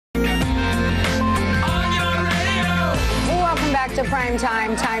back to prime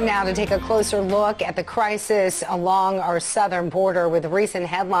time. Time now to take a closer look at the crisis along our southern border with recent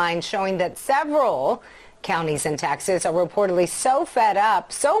headlines showing that several counties in Texas are reportedly so fed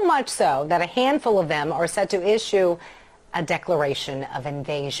up, so much so that a handful of them are set to issue a declaration of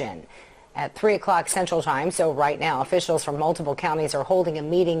invasion. At 3 o'clock Central Time, so right now, officials from multiple counties are holding a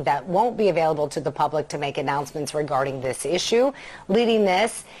meeting that won't be available to the public to make announcements regarding this issue. Leading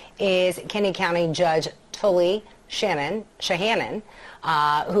this is Kenny County Judge Tully Shahannon,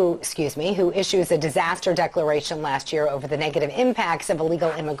 who issues a disaster declaration last year over the negative impacts of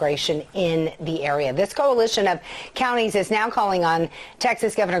illegal immigration in the area. This coalition of counties is now calling on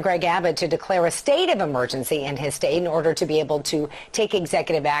Texas Governor Greg Abbott to declare a state of emergency in his state in order to be able to take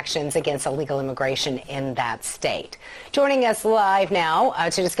executive actions against illegal immigration in that state. Joining us live now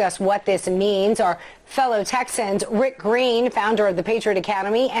to discuss what this means are fellow Texans Rick Green, founder of the Patriot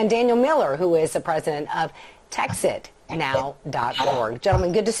Academy, and Daniel Miller, who is the president of TexitNow.org.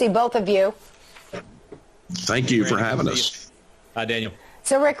 Gentlemen, good to see both of you. Thank you for having us. Hi, Daniel.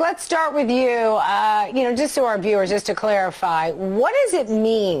 So, Rick, let's start with you. Just so our viewers, just to clarify, what does it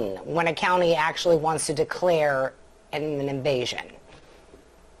mean when a county actually wants to declare an invasion?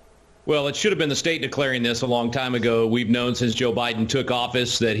 Well, it should have been the state declaring this a long time ago. We've known since Joe Biden took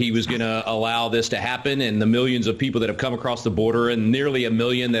office that he was going to allow this to happen, and the millions of people that have come across the border and nearly 1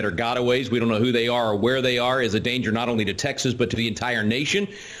 million that are gotaways, we don't know who they are or where they are, is a danger not only to Texas but to the entire nation.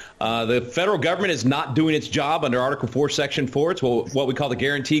 The federal government is not doing its job under Article 4, Section 4. It's what we call the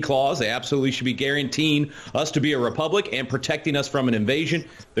guarantee clause. They absolutely should be guaranteeing us to be a republic and protecting us from an invasion.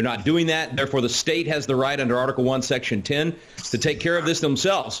 They're not doing that. Therefore, the state has the right under Article 1, Section 10 to take care of this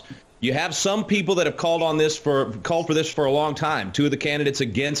themselves. You have some people that have called for this for a long time. Two of the candidates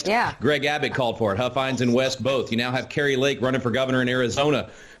against Greg Abbott called for it. Huff Hines and West both. You now have Kari Lake running for governor in Arizona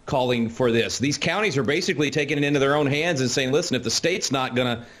calling for this. These counties are basically taking it into their own hands and saying, listen, if the state's not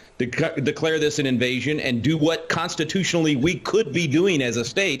going to declare this an invasion and do what constitutionally we could be doing as a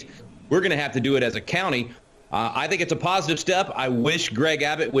state, we're going to have to do it as a county. I think it's a positive step. I wish Greg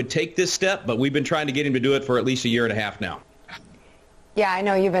Abbott would take this step, but we've been trying to get him to do it for at least 1.5 years now. Yeah, I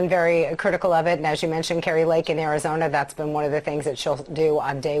know you've been very critical of it. And as you mentioned, Kari Lake in Arizona, that's been one of the things that she'll do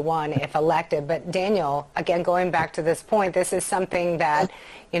on day one if elected. But Daniel, again, going back to this point, this is something that,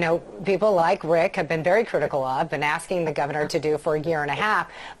 people like Rick have been very critical of, been asking the governor to do for 1.5 years.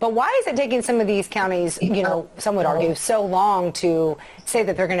 But why is it taking some of these counties, some would argue, so long to say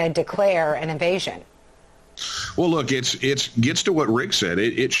that they're going to declare an invasion? Well, look, it gets to what Rick said.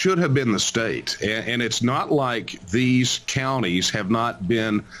 It should have been the state. And it's not like these counties have not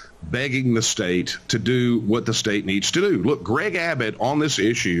been begging the state to do what the state needs to do. Look, Greg Abbott on this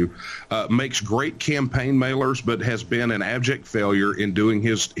issue makes great campaign mailers, but has been an abject failure in doing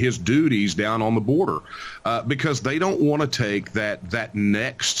his duties down on the border because they don't want to take that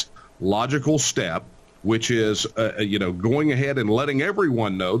next logical step, which is, going ahead and letting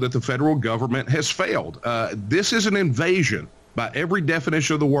everyone know that the federal government has failed. This is an invasion by every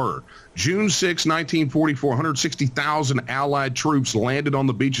definition of the word. June 6, 1944, 160,000 Allied troops landed on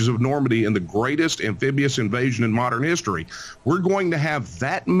the beaches of Normandy in the greatest amphibious invasion in modern history. We're going to have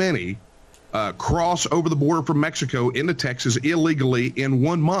that many cross over the border from Mexico into Texas illegally in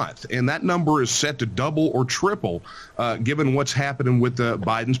 1 month. And that number is set to double or triple given what's happening with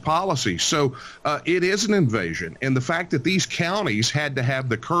Biden's policy. So it is an invasion. And the fact that these counties had to have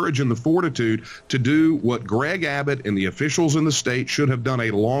the courage and the fortitude to do what Greg Abbott and the officials in the state should have done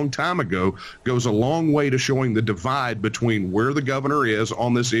a long time ago goes a long way to showing the divide between where the governor is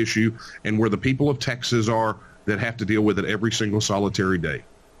on this issue and where the people of Texas are that have to deal with it every single solitary day.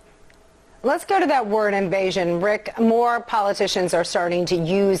 Let's go to that word invasion. Rick, more politicians are starting to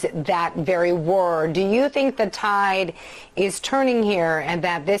use that very word. Do you think the tide is turning here and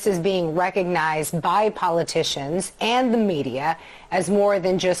that this is being recognized by politicians and the media as more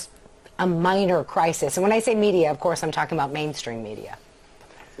than just a minor crisis? And when I say media, of course, I'm talking about mainstream media.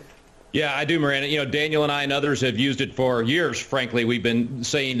 Yeah, I do, Miranda. Daniel and I and others have used it for years. Frankly, we've been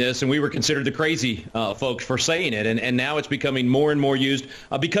saying this, and we were considered the crazy folks for saying it. And now it's becoming more and more used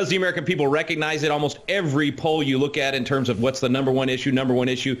because the American people recognize it. Almost every poll you look at in terms of what's the number one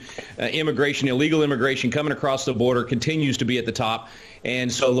issue, immigration, illegal immigration coming across the border continues to be at the top.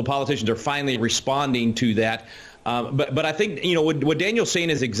 And so the politicians are finally responding to that. But I think, what Daniel's saying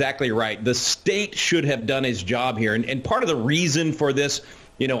is exactly right. The state should have done its job here. And part of the reason for this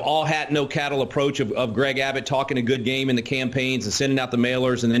all hat, no cattle approach of Greg Abbott talking a good game in the campaigns and sending out the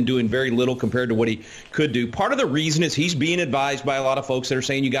mailers and then doing very little compared to what he could do. Part of the reason is he's being advised by a lot of folks that are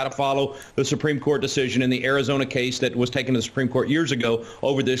saying you got to follow the Supreme Court decision in the Arizona case that was taken to the Supreme Court years ago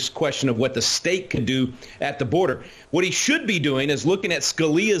over this question of what the state can do at the border. What he should be doing is looking at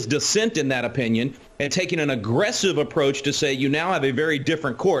Scalia's dissent in that opinion and taking an aggressive approach to say, you now have a very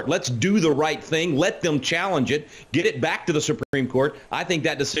different court. Let's do the right thing. Let them challenge it. Get it back to the Supreme Court. I think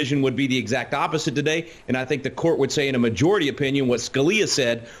that decision would be the exact opposite today. And I think the court would say in a majority opinion what Scalia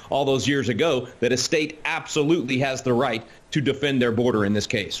said all those years ago, that a state absolutely has the right to defend their border in this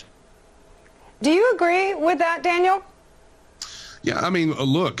case. Do you agree with that, Daniel? Yeah, I mean,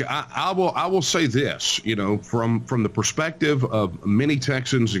 look, I will say this, from the perspective of many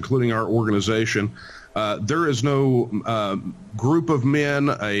Texans, including our organization, there is no group of men,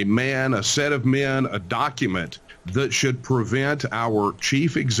 a set of men, a document that should prevent our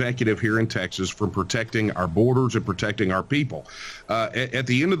chief executive here in Texas from protecting our borders and protecting our people. At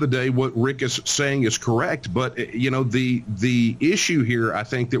the end of the day, what Rick is saying is correct. But, the issue here, I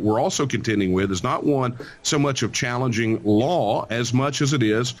think, that we're also contending with is not one so much of challenging law as much as it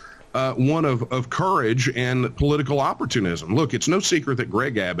is one of courage and political opportunism. Look, it's no secret that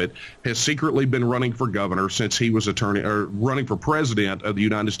Greg Abbott has secretly been running for governor since he was running for president of the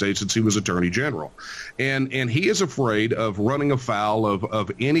United States since he was attorney general. And he is afraid of running afoul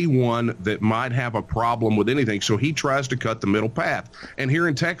of anyone that might have a problem with anything. So he tries to cut the middle path. And here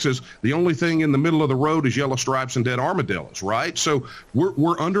in Texas, the only thing in the middle of the road is yellow stripes and dead armadillos, right? So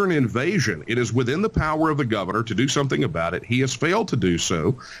we're under an invasion. It is within the power of the governor to do something about it. He has failed to do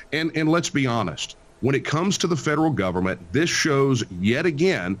so. And let's be honest, when it comes to the federal government, this shows yet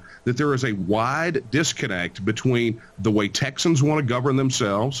again that there is a wide disconnect between the way Texans want to govern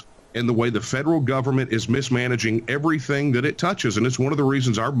themselves and the way the federal government is mismanaging everything that it touches. And it's one of the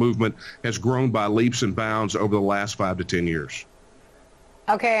reasons our movement has grown by leaps and bounds over the last 5 to 10 years.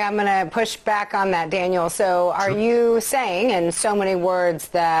 Okay, I'm going to push back on that, Daniel. So are you saying in so many words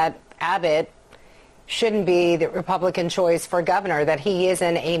that Abbott shouldn't be the Republican choice for governor, that he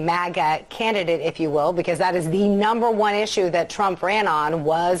isn't a MAGA candidate, if you will, because that is the number one issue that Trump ran on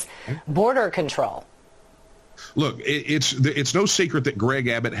was border control? Look, it's no secret that Greg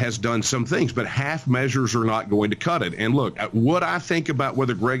Abbott has done some things, but half measures are not going to cut it. And look, what I think about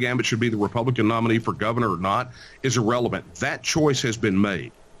whether Greg Abbott should be the Republican nominee for governor or not is irrelevant. That choice has been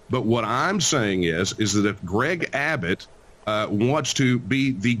made. But what I'm saying is that if Greg Abbott wants to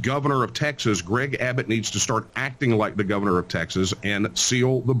be the governor of Texas, Greg Abbott needs to start acting like the governor of Texas and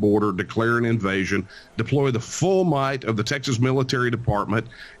seal the border, declare an invasion, deploy the full might of the Texas Military Department,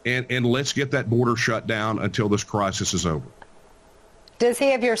 and let's get that border shut down until this crisis is over. Does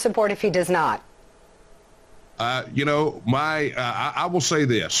he have your support if he does not? I will say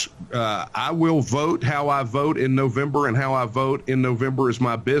this. I will vote how I vote in November, and how I vote in November is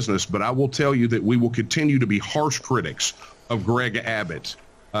my business. But I will tell you that we will continue to be harsh critics of Greg Abbott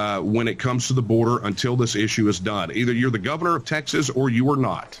when it comes to the border until this issue is done. Either you're the governor of Texas or you are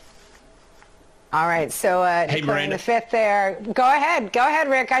not. All right. So hey, Miranda, the fifth there. Go ahead,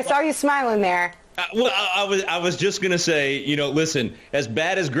 Rick. I saw you smiling there. Well, I was just going to say, listen, as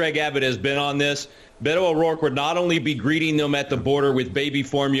bad as Greg Abbott has been on this, Beto O'Rourke would not only be greeting them at the border with baby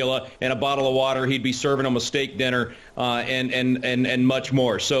formula and a bottle of water, he'd be serving them a steak dinner and much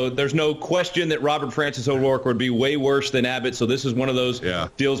more. So there's no question that Robert Francis O'Rourke would be way worse than Abbott. So this is one of those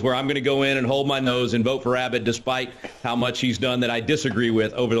deals where I'm going to go in and hold my nose and vote for Abbott despite how much he's done that I disagree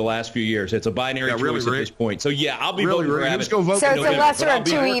with over the last few years. It's a binary choice at this point. So, I'll be voting for Abbott. So it's the lesser of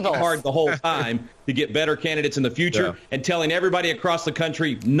two evils. Hard the whole time to get better candidates in the future and telling everybody across the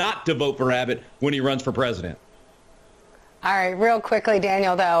country not to vote for Abbott when he runs for president. All right, real quickly,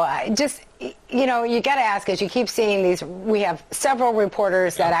 Daniel, though, you got to ask, as you keep seeing these, we have several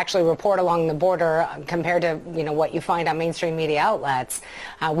reporters that actually report along the border compared to, what you find on mainstream media outlets.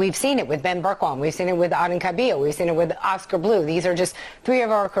 We've seen it with Ben Berkwam. We've seen it with Auden Cabillo. We've seen it with Oscar Blue. These are just three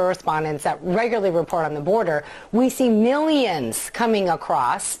of our correspondents that regularly report on the border. We see millions coming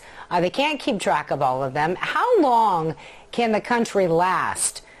across. They can't keep track of all of them. How long can the country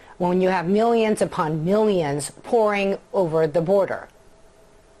last when you have millions upon millions pouring over the border?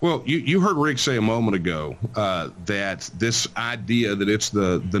 Well, you heard Rick say a moment ago that this idea that it's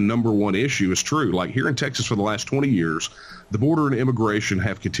the number one issue is true. Like here in Texas for the last 20 years, the border and immigration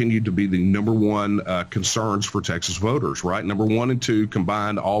have continued to be the number one concerns for Texas voters, right? Number 1 and 2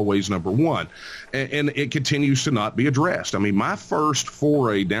 combined, always number 1. And it continues to not be addressed. I mean, my first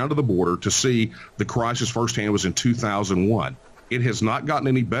foray down to the border to see the crisis firsthand was in 2001. It has not gotten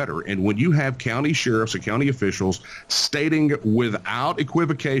any better. And when you have county sheriffs and county officials stating without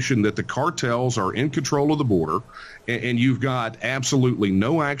equivocation that the cartels are in control of the border, and you've got absolutely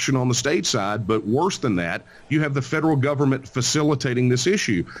no action on the state side, but worse than that, you have the federal government facilitating this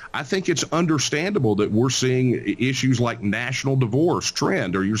issue. I think it's understandable that we're seeing issues like national divorce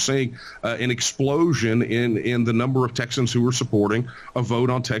trend, or you're seeing an explosion in the number of Texans who are supporting a vote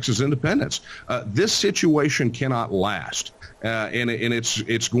on Texas independence. This situation cannot last. And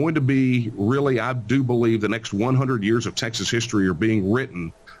it's going to be really, I do believe, the next 100 years of Texas history are being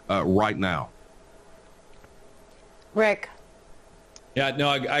written right now. Rick. Yeah, no,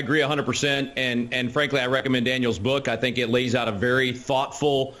 I agree 100%. And frankly, I recommend Daniel's book. I think it lays out a very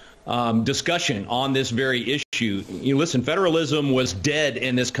thoughtful discussion on this very issue. You listen, federalism was dead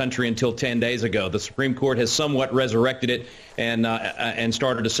in this country until 10 days ago. The Supreme Court has somewhat resurrected it and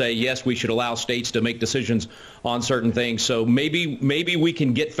started to say, yes, we should allow states to make decisions on certain things. So maybe we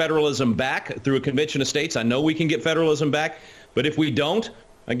can get federalism back through a convention of states. I know we can get federalism back, but if we don't,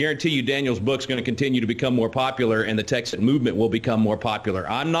 I guarantee you Daniel's book's going to continue to become more popular and the Texan movement will become more popular.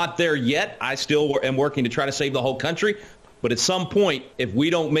 I'm not there yet. I still am working to try to save the whole country. But at some point, if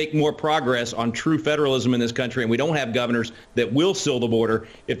we don't make more progress on true federalism in this country and we don't have governors that will seal the border,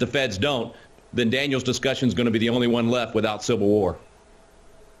 if the feds don't, then Daniel's discussion is going to be the only one left without civil war.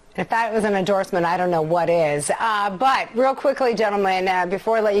 If that was an endorsement, I don't know what is. But real quickly, gentlemen,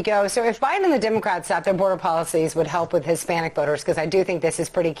 before I let you go, so if Biden and the Democrats thought their border policies would help with Hispanic voters, because I do think this is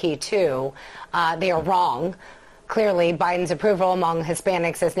pretty key too, they are wrong. Clearly, Biden's approval among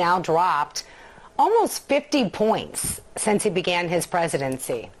Hispanics has now dropped almost 50 points since he began his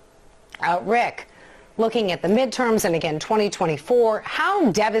presidency. Rick, looking at the midterms and again 2024,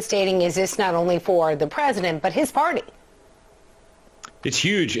 how devastating is this not only for the president, but his party? It's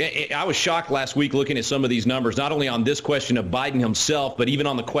huge. I was shocked last week looking at some of these numbers, not only on this question of Biden himself, but even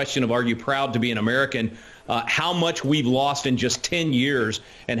on the question of are you proud to be an American, how much we've lost in just 10 years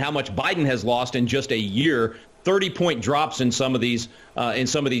and how much Biden has lost in just a year. 30-point drops in some of these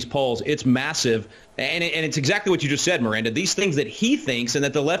polls. It's massive. And it's exactly what you just said, Miranda. These things that he thinks and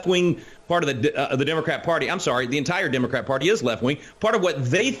that the left-wing part of the Democrat Party, I'm sorry, the entire Democrat Party is left-wing, part of what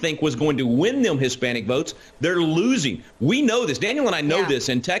they think was going to win them Hispanic votes, they're losing. We know this. Daniel and I know this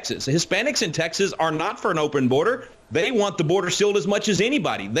in Texas. Hispanics in Texas are not for an open border. They want the border sealed as much as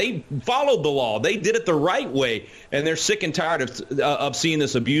anybody. They followed the law. They did it the right way, and they're sick and tired of seeing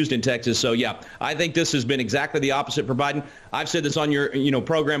this abused in Texas. So, yeah, I think this has been exactly the opposite for Biden. I've said this on your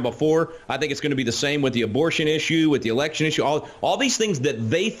program before. I think it's going to be the same with the abortion issue, with the election issue, all these things that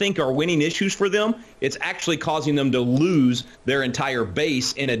they think are winning issues for them. It's actually causing them to lose their entire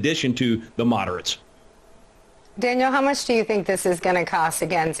base in addition to the moderates. Daniel, how much do you think this is going to cost?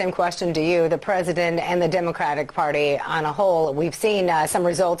 Again, same question to you, the president and the Democratic Party on a whole. We've seen some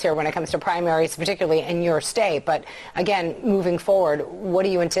results here when it comes to primaries, particularly in your state. But again, moving forward, what do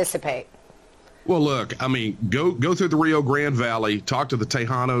you anticipate? Well, look, I mean, go through the Rio Grande Valley, talk to the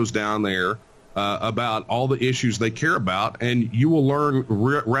Tejanos down there about all the issues they care about, and you will learn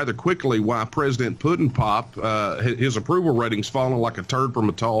rather quickly why President Puddin' Pop, his approval ratings falling like a turd from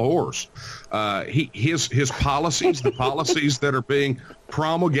a tall horse. His policies, the policies that are being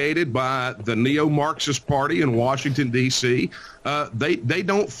promulgated by the neo-Marxist party in Washington, D.C., they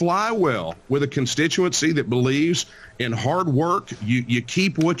don't fly well with a constituency that believes in hard work. You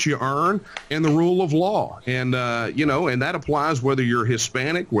keep what you earn, and the rule of law. And, and that applies whether you're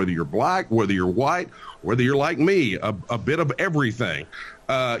Hispanic, whether you're black, whether you're white, whether you're like me, a bit of everything.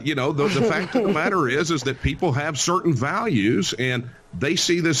 The fact of the matter is that people have certain values, and they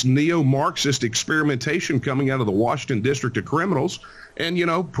see this neo-Marxist experimentation coming out of the Washington District of Criminals. And,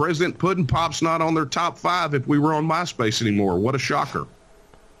 President Puddin' Pop's not on their top 5 if we were on MySpace anymore. What a shocker.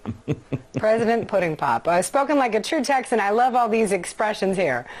 President Pudding Pop. Spoken like a true Texan. I love all these expressions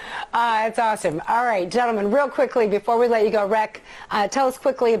here. It's awesome. All right, gentlemen, real quickly before we let you go, Rick, tell us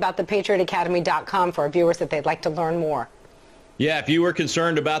quickly about the PatriotAcademy.com for our viewers if they'd like to learn more. Yeah, if you were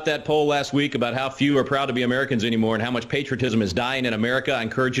concerned about that poll last week about how few are proud to be Americans anymore and how much patriotism is dying in America, I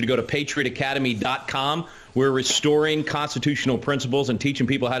encourage you to go to PatriotAcademy.com. We're restoring constitutional principles and teaching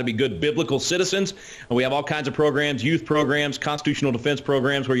people how to be good biblical citizens. And we have all kinds of programs, youth programs, constitutional defense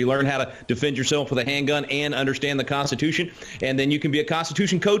programs where you learn how to defend yourself with a handgun and understand the Constitution. And then you can be a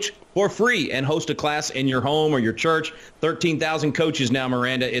Constitution coach for free and host a class in your home or your church. 13,000 coaches now,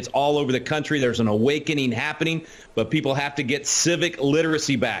 Miranda. It's all over the country. There's an awakening happening, but people have to get civic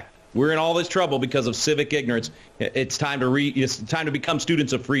literacy back. We're in all this trouble because of civic ignorance. It's time to become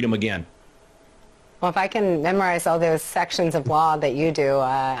students of freedom again. Well, if I can memorize all those sections of law that you do,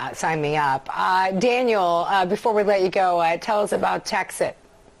 sign me up. Daniel, before we let you go, tell us about Texas.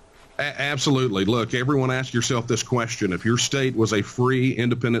 Absolutely. Look, everyone ask yourself this question. If your state was a free,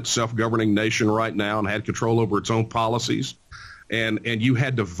 independent, self-governing nation right now and had control over its own policies, and you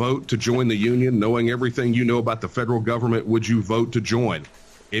had to vote to join the union, knowing everything you know about the federal government, would you vote to join?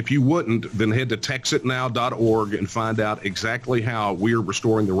 If you wouldn't, then head to texitnow.org and find out exactly how we are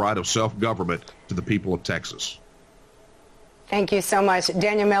restoring the right of self-government to the people of Texas. Thank you so much.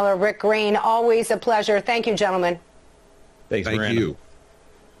 Daniel Miller, Rick Green, always a pleasure. Thank you, gentlemen. Thanks, Thank Miranda. you.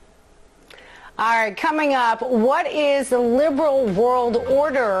 All right, coming up, what is the liberal world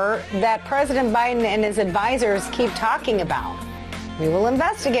order that President Biden and his advisors keep talking about? We will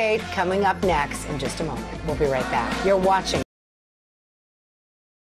investigate coming up next in just a moment. We'll be right back. You're watching